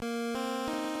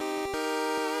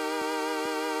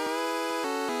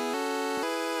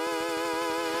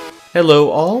Hello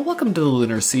all, welcome to the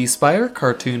Lunar Sea Spire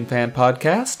Cartoon Fan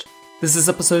Podcast. This is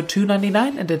episode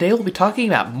 299, and today we'll be talking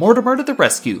about Mortimer to the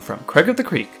Rescue from Craig of the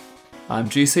Creek. I'm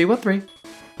GC13.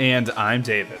 And I'm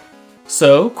David.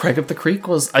 So, Craig of the Creek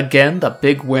was again the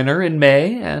big winner in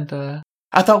May, and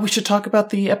I thought we should talk about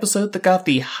the episode that got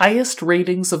the highest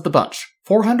ratings of the bunch.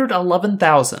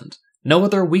 411,000. No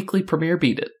other weekly premiere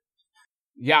beat it.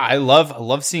 Yeah, I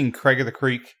love seeing Craig of the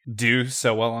Creek do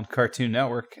so well on Cartoon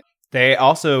Network. They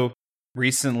also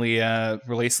recently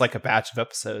released like a batch of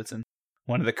episodes, and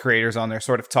one of the creators on there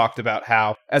sort of talked about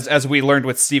how, as we learned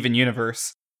with Steven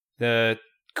Universe, the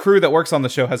crew that works on the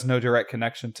show has no direct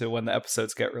connection to when the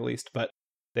episodes get released, but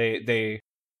they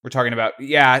were talking about,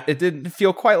 yeah, it didn't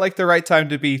feel quite like the right time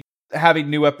to be having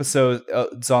new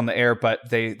episodes on the air, but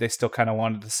they still kind of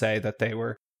wanted to say that they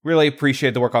were really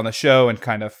appreciated the work on the show and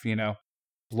kind of,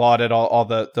 lauded all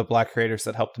the Black creators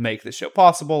that helped make the show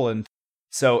possible. And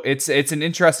so it's an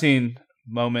interesting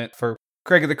moment for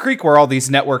Craig of the Creek, where all these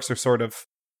networks are sort of,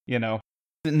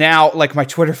 now, like my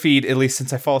Twitter feed, at least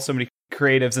since I follow so many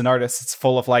creatives and artists, it's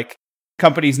full of like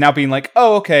companies now being like,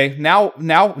 oh, okay, now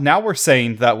we're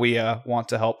saying that we want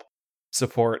to help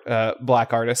support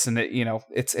Black artists, and it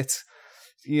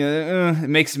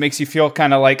makes you feel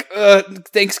kind of like,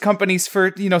 thanks companies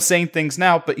for saying things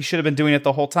now, but you should have been doing it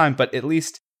the whole time. But at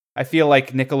least I feel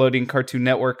like Nickelodeon Cartoon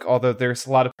Network, although there's a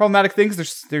lot of problematic things,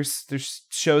 there's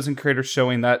shows and creators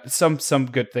showing that some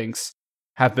good things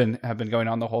have been going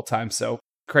on the whole time. So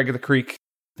Craig of the Creek,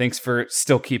 thanks for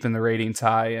still keeping the ratings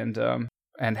high and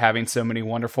having so many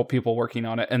wonderful people working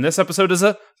on it. And this episode is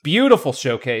a beautiful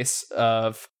showcase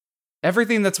of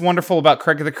everything that's wonderful about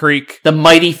Craig of the Creek. The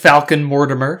mighty Falcon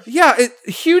Mortimer. Yeah,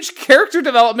 huge character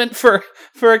development for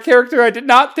a character I did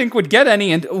not think would get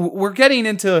any, and we're getting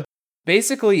into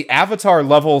basically Avatar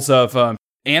levels of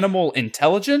animal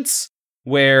intelligence,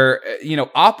 where,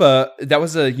 Appa, that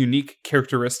was a unique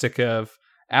characteristic of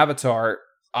Avatar.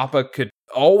 Appa could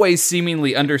always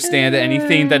seemingly understand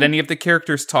anything that any of the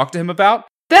characters talk to him about.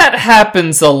 That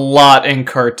happens a lot in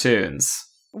cartoons.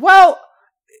 Well,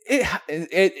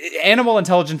 animal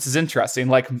intelligence is interesting.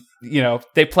 Like,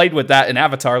 they played with that in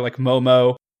Avatar. Like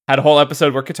Momo had a whole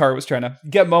episode where Katara was trying to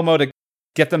get Momo to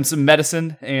get them some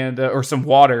medicine and or some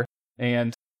water.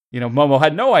 And, Momo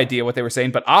had no idea what they were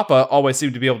saying, but Appa always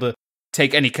seemed to be able to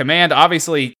take any command.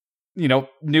 Obviously,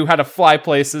 knew how to fly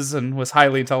places and was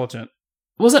highly intelligent.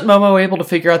 Wasn't Momo able to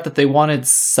figure out that they wanted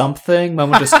something?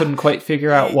 Momo just couldn't quite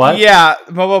figure out what? Yeah,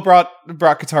 Momo brought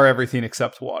Katara everything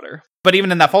except water. But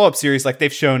even in that follow-up series, like,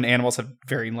 they've shown animals have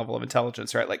varying level of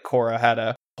intelligence, right? Like Korra had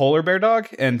a polar bear dog,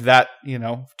 and that,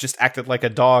 just acted like a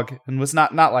dog and was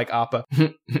not like Appa.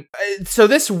 So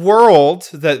this world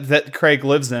that Craig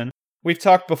lives in, we've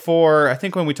talked before, I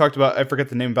think when we talked about, I forget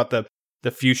the name, about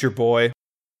the future boy.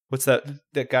 What's that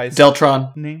guy's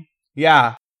Deltron name?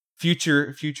 Yeah.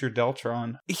 Future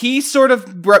Deltron. He sort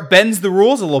of bends the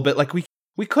rules a little bit. Like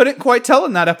we couldn't quite tell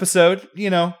in that episode,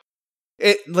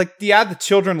 it, like, yeah, the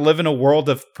children live in a world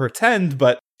of pretend,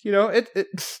 but it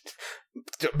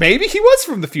maybe he was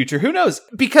from the future. Who knows?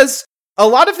 Because a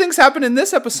lot of things happen in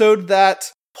this episode that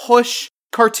push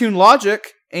cartoon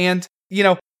logic, and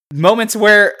moments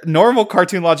where normal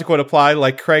cartoon logic would apply,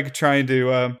 like Craig trying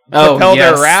to propel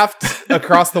their raft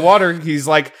across the water. He's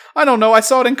like, I don't know, I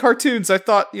saw it in cartoons. I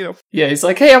thought, Yeah, he's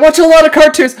like, hey, I watch a lot of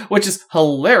cartoons, which is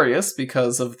hilarious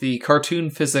because of the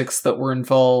cartoon physics that were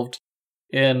involved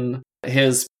in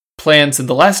his plans in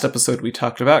the last episode we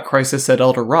talked about, Crisis at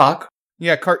Elder Rock.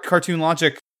 Yeah, cartoon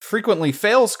logic frequently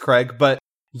fails Craig, but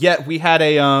yet we had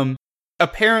a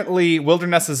apparently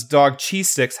Wilderness's dog Cheese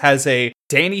Sticks has a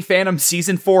Danny Phantom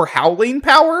season 4 howling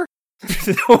power.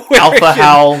 Alpha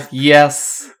howl,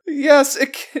 yes. Yes,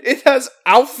 it has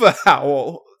alpha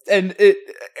howl. And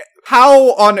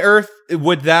how on earth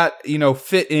would that,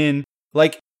 fit in?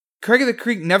 Like, Craig of the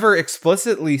Creek never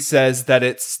explicitly says that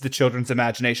it's the children's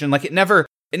imagination. Like, it never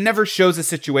shows a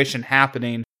situation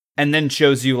happening and then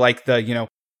shows you, like, the,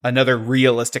 another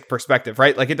realistic perspective,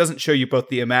 right? Like, it doesn't show you both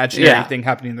the imaginary thing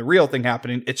happening and the real thing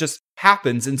happening. It just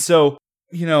happens. And so,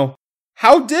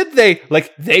 how did they?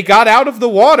 Like, they got out of the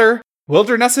water.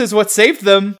 Wilderness is what saved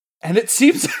them. And it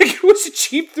seems like it was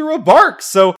achieved through a bark.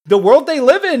 So the world they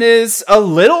live in is a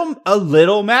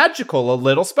little magical, a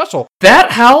little special.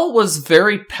 That howl was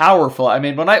very powerful. I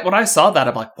mean, when I saw that,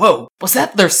 I'm like, whoa, was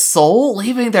that their soul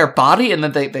leaving their body? And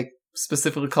then they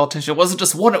specifically called attention. It wasn't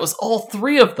just one, it was all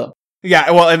three of them.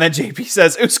 Yeah, well, and then JP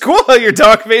says, it was cool how your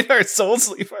dog made our souls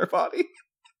leave our body.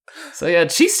 So yeah,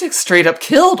 Cheese Sticks straight up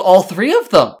killed all three of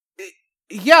them.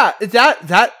 Yeah,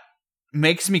 that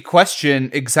makes me question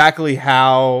exactly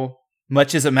how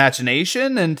much is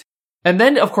imagination and And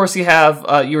then, of course, you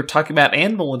have, you were talking about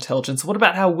animal intelligence. What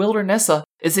about how Wildernessa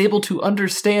is able to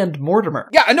understand Mortimer?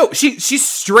 Yeah, I know. She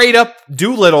straight up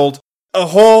Doolittled a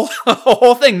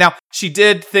whole thing. Now, she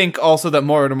did think also that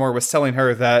Mortimer was telling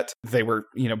her that they were,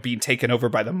 being taken over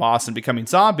by the moss and becoming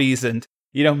zombies. And,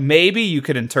 maybe you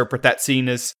could interpret that scene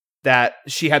as that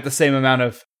she had the same amount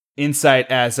of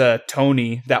insight as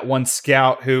Tony, that one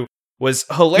scout who was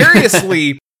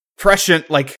hilariously prescient.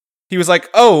 Like, he was like,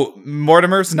 oh,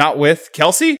 Mortimer's not with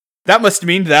Kelsey? That must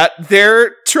mean that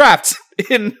they're trapped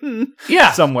in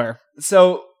somewhere.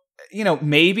 So,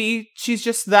 maybe she's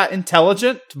just that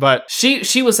intelligent, but...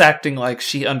 She was acting like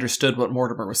she understood what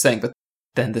Mortimer was saying, but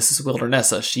then this is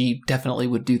Wildernessa. She definitely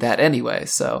would do that anyway,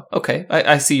 so, okay,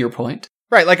 I see your point.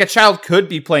 Right, like a child could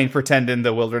be playing pretend in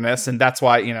the wilderness, and that's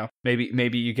why,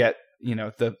 maybe you get,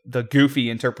 the goofy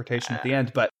interpretation at the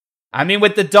end, but, I mean,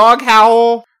 with the dog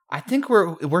howl... I think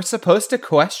we're supposed to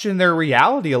question their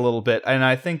reality a little bit, and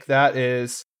I think that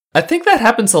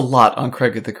happens a lot on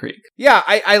Craig of the Creek. Yeah,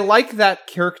 I like that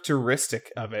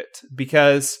characteristic of it,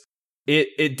 because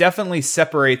it definitely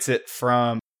separates it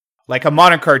from, like, a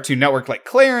modern Cartoon Network like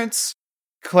Clarence.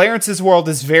 Clarence's world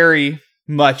is very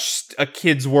much a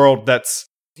kid's world that's,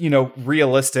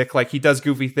 realistic. Like, he does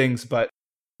goofy things, but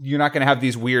you're not going to have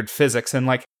these weird physics. And,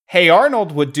 like, Hey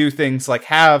Arnold would do things like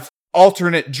have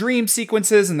alternate dream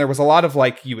sequences, and there was a lot of,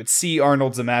 like, you would see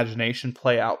Arnold's imagination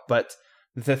play out, but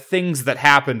the things that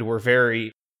happened were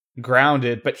very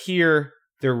grounded. But here,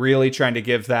 they're really trying to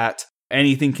give that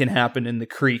anything can happen in the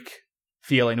creek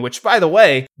feeling, which, by the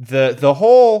way, the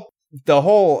whole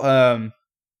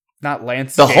not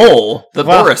landscape.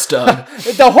 Boris dug.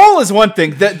 The hole is one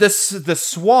thing. The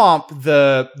swamp,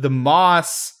 the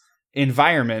moss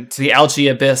environment, the algae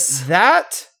abyss.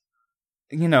 That,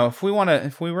 if we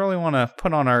really want to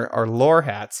put on our lore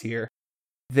hats here,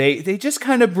 they just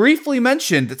kind of briefly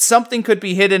mentioned that something could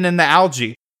be hidden in the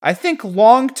algae. I think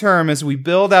long term, as we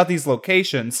build out these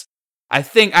locations, I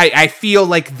feel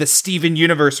like the Steven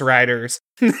Universe writers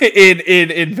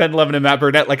in Ben Levin and Matt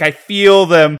Burnett. Like, I feel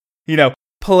them,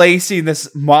 placing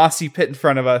this mossy pit in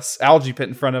front of us, algae pit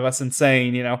in front of us, and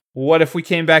saying, what if we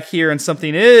came back here and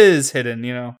something is hidden,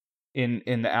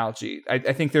 in the algae?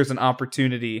 I think there's an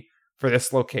opportunity for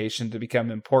this location to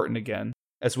become important again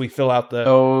as we fill out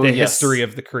the history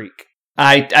of the creek.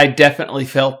 I definitely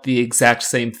felt the exact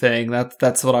same thing.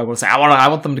 That's what I was saying. I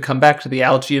want them to come back to the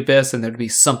algae abyss and there to be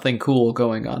something cool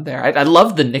going on there. I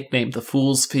love the nickname, the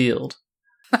Fool's Field.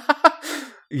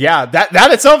 Yeah,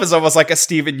 that itself is almost like a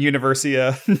Steven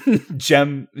Universia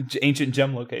ancient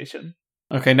gem location.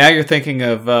 Okay, now you're thinking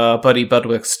of Buddy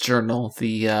Budwick's journal,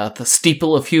 the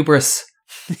Steeple of Hubris.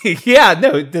 Yeah,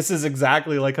 no, this is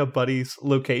exactly like a Buddy's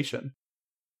location.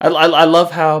 I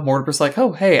love how Mortimer's like,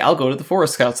 oh, hey, I'll go to the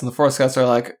Forest Scouts. And the Forest Scouts are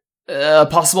like,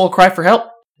 possible cry for help?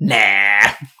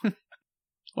 Nah.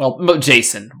 Well,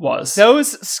 Jason was.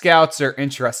 Those scouts are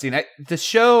interesting. The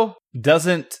show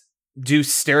doesn't do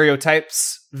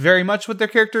stereotypes very much with their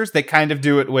characters. They kind of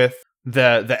do it with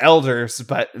the elders.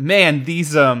 But man,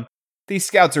 these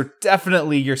scouts are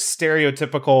definitely your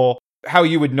stereotypical, how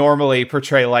you would normally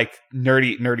portray like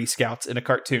nerdy scouts in a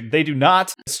cartoon. They do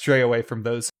not stray away from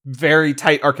those very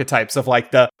tight archetypes of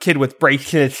like the kid with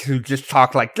braces who just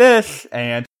talk like this,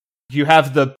 and you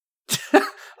have the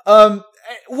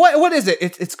what is it?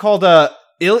 It's called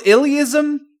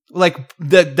Iliism. Like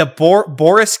the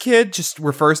Boris kid just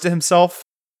refers to himself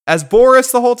as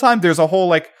Boris the whole time. There's a whole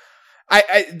like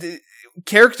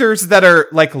characters that are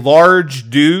like large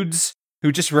dudes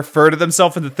who just refer to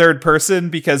themselves in the third person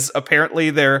because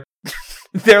apparently they're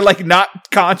like not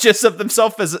conscious of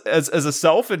themselves as a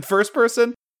self in first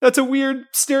person. That's a weird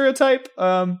stereotype.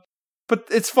 But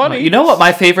it's funny. You know what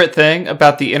my favorite thing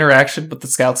about the interaction with the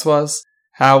scouts was?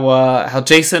 How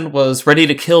Jason was ready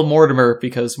to kill Mortimer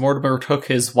because Mortimer took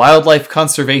his wildlife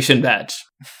conservation badge.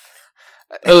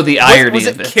 Oh, the irony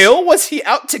of it. Kill? Was he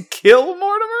out to kill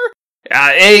Mortimer?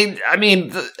 I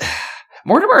mean,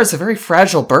 Mortimer is a very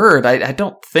fragile bird. I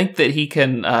don't think that he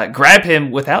can grab him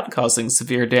without causing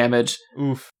severe damage.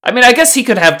 Oof. I mean, I guess he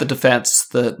could have the defense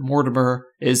that Mortimer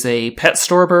is a pet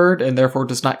store bird and therefore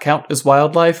does not count as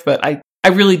wildlife, but I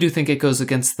really do think it goes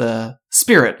against the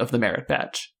spirit of the merit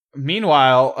badge.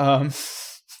 Meanwhile,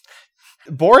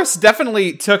 Boris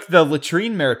definitely took the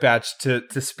latrine merit badge to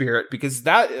Spirit because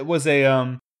that was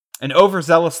an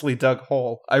overzealously dug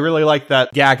hole. I really like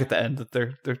that gag at the end that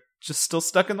they're just still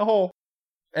stuck in the hole.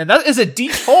 And that is a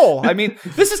deep hole. I mean,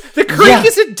 the creek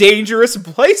is a dangerous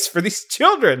place for these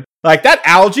children. Like, that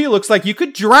algae looks like you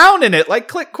could drown in it,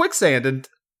 like quicksand. And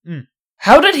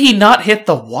How did he not hit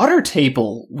the water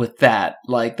table with that?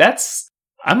 Like, that's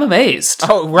I'm amazed.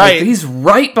 Oh, right. Like, he's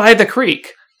right by the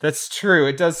creek. That's true.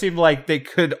 It does seem like they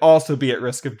could also be at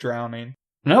risk of drowning.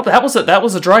 Nope, that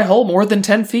was a dry hole more than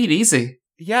 10 feet, easy.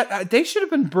 Yeah, they should have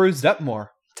been bruised up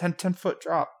more. 10-foot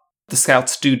drop. The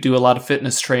scouts do a lot of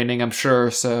fitness training, I'm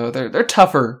sure, so they're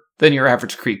tougher than your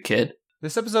average creek kid.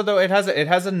 This episode, though, it has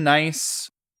a nice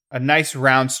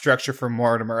round structure for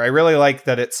Mortimer. I really like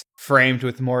that it's framed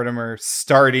with Mortimer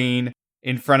starting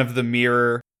in front of the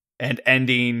mirror and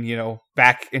ending,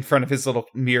 back in front of his little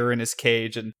mirror in his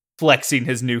cage and flexing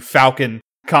his new Falcon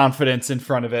confidence in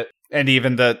front of it. And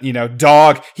even the,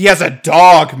 dog. He has a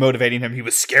dog motivating him. He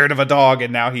was scared of a dog,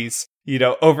 and now he's,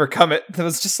 overcome it. That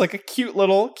was just like a cute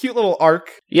little arc.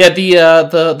 Yeah,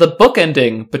 the book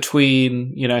ending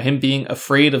between, him being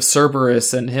afraid of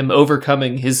Cerberus and him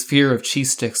overcoming his fear of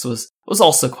cheese sticks was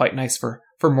also quite nice for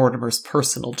Mortimer's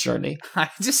personal journey.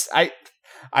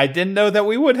 I didn't know that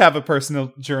we would have a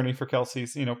personal journey for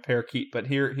Kelsey's, parakeet, but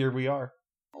here we are.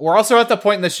 We're also at the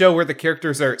point in the show where the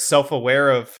characters are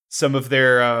self-aware of some of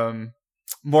their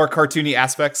more cartoony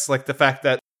aspects, like the fact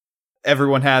that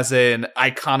everyone has an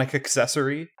iconic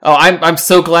accessory. Oh, I'm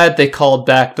so glad they called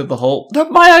back to the whole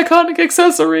my iconic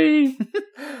accessory.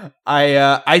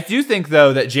 I do think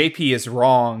though that JP is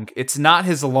wrong. It's not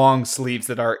his long sleeves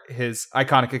that are his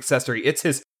iconic accessory. It's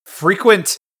his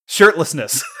frequent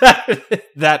shirtlessness.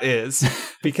 That is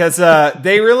because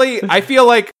they really. I feel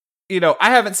like. I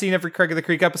haven't seen every Craig of the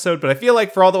Creek episode, but I feel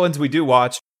like for all the ones we do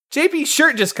watch, JP's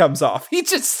shirt just comes off.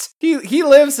 He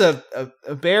lives a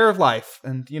bare life,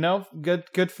 and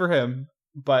good for him.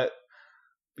 But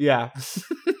yeah.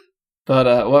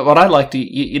 But what I liked,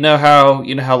 you know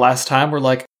how last time we're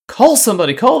like, call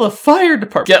somebody, call the fire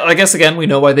department. Yeah, I guess again we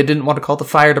know why they didn't want to call the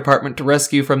fire department to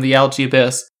rescue from the algae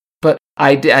abyss. But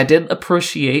I didn't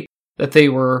appreciate that they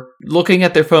were looking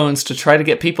at their phones to try to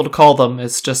get people to call them.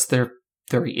 It's just they're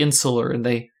very insular, and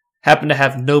they happen to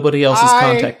have nobody else's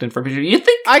contact information. You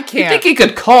think he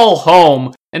could call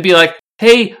home and be like,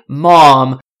 "Hey,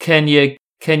 Mom, can you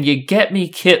get me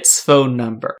Kit's phone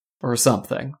number or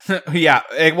something?" Yeah,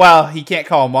 well, he can't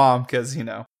call Mom because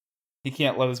he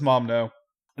can't let his mom know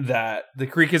that the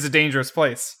creek is a dangerous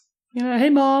place. Hey,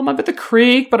 Mom, I'm at the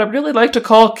creek, but I'd really like to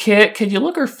call Kit. Can you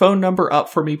look her phone number up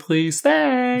for me, please?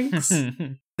 Thanks.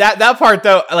 That part,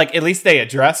 though, like, at least they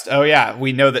addressed, oh yeah,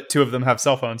 we know that two of them have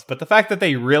cell phones, but the fact that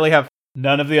they really have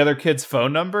none of the other kids'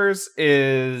 phone numbers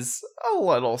is a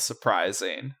little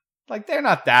surprising. Like, they're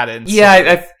not that insane.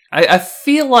 Yeah, I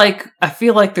feel like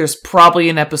there's probably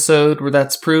an episode where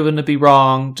that's proven to be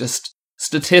wrong. Just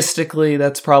statistically,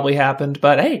 that's probably happened,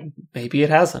 but hey, maybe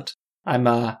it hasn't. I'm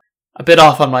a bit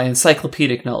off on my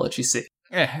encyclopedic knowledge, you see.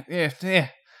 Yeah.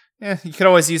 You could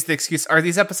always use the excuse, are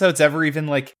these episodes ever even,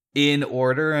 like, in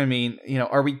order? I mean,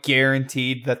 are we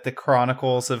guaranteed that the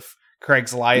chronicles of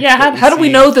Craig's life... Yeah, how do we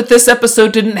know that this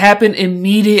episode didn't happen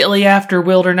immediately after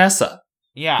Wildernessa?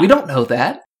 Yeah. We don't know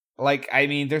that. Like, I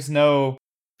mean, there's no...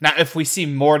 Now, if we see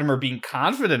Mortimer being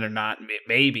confident or not,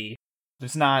 maybe.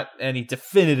 There's not any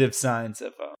definitive signs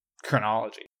of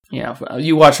chronology. Yeah,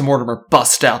 you watch Mortimer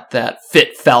bust out that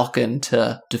fit Falcon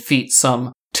to defeat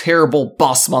some terrible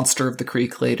boss monster of the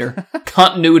creek later.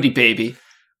 Continuity, baby.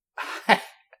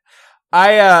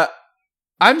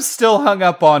 I'm still hung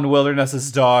up on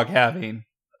Wilderness's dog having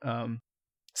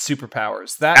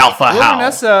superpowers. That Alpha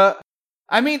Wildernessa,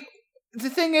 I mean, the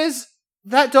thing is,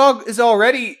 that dog is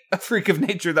already a freak of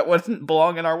nature that wouldn't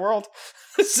belong in our world.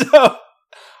 So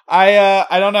I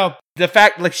don't know. The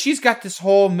fact, like, she's got this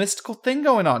whole mystical thing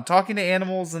going on, talking to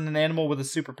animals and an animal with a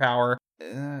superpower.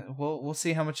 We'll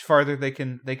see how much farther they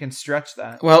can stretch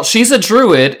that. Well, she's a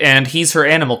druid, and he's her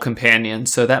animal companion,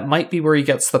 so that might be where he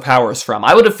gets the powers from.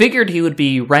 I would have figured he would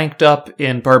be ranked up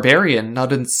in barbarian,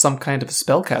 not in some kind of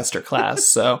spellcaster class,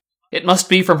 so it must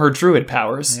be from her druid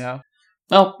powers. Yeah.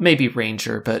 Well, maybe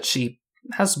ranger, but she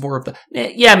has more of the...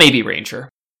 Yeah, maybe ranger.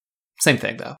 Same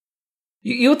thing, though.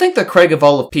 You would think that Craig, of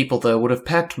all of people, though, would have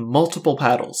packed multiple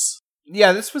paddles.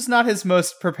 Yeah, this was not his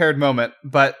most prepared moment,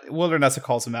 but Wildernessa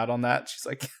calls him out on that. She's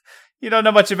like, you don't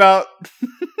know much about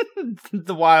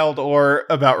the wild or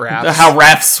about rafts. How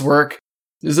rafts work.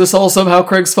 Is this all somehow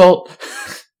Craig's fault?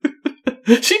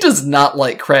 She does not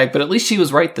like Craig, but at least she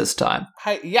was right this time.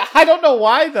 I don't know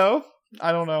why, though.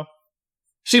 I don't know.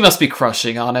 She must be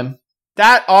crushing on him.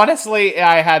 That, honestly,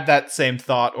 I had that same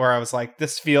thought where I was like,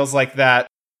 this feels like that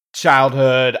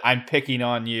childhood, I'm picking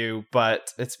on you, but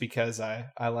it's because I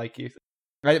like you.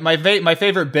 My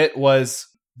favorite bit was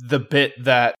the bit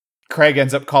that Craig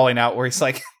ends up calling out where he's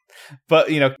like, but,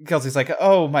 Kelsey's like,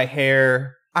 oh, my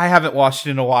hair, I haven't washed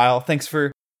it in a while. Thanks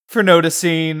for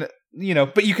noticing,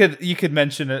 but you could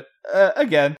mention it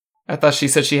again. I thought she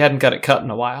said she hadn't got it cut in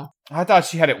a while. I thought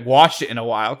she hadn't washed it in a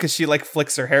while because she like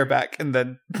flicks her hair back and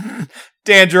then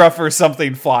dandruff or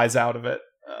something flies out of it.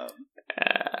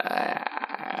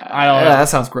 I don't know. That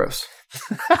sounds gross.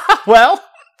 Well,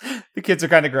 the kids are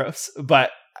kind of gross,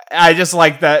 but I just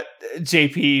like that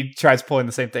JP tries pulling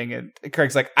the same thing, and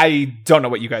Craig's like, I don't know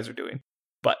what you guys are doing,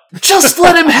 but just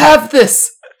let him have this.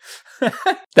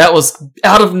 That was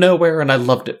out of nowhere, and I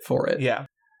loved it for it. Yeah,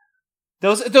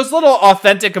 those little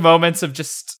authentic moments of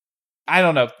just, I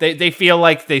don't know, they feel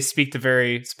like they speak to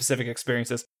very specific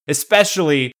experiences,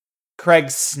 especially Craig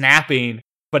snapping,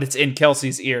 but it's in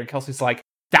Kelsey's ear, and Kelsey's like,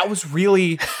 that was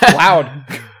really loud,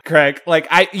 Craig. Like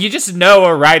you just know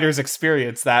a writer's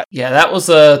experience that. Yeah, that was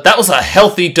a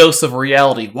healthy dose of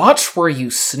reality. Watch where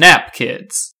you snap,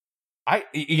 kids. I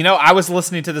was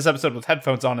listening to this episode with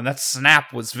headphones on, and that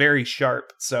snap was very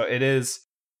sharp. So it is,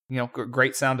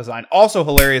 great sound design. Also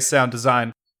hilarious sound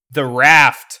design. The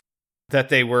raft that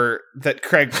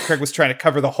Craig was trying to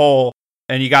cover the hole,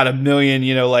 and you got a million,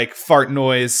 like fart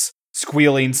noise,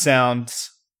 squealing sounds.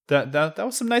 That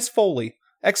was some nice Foley.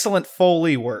 Excellent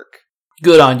Foley work.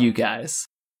 Good on you guys.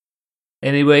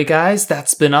 Anyway, guys,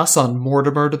 that's been us on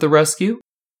Mortimer to the Rescue.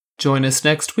 Join us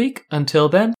next week. Until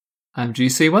then, I'm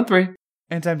GC13.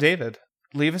 And I'm David.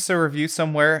 Leave us a review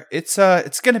somewhere. It's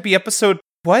going to be episode,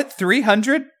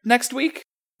 300 next week?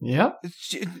 Yep.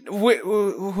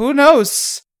 Who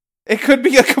knows? It could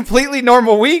be a completely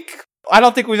normal week. I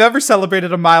don't think we've ever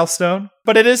celebrated a milestone,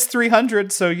 but it is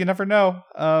 300, so you never know.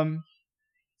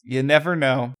 You never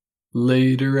know.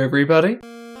 Later, everybody.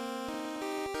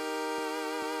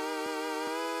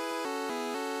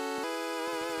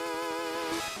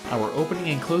 Our opening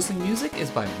and closing music is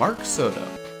by Mark Soto.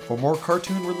 For more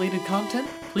cartoon-related content,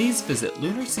 please visit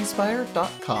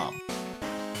lunarceasefire.com.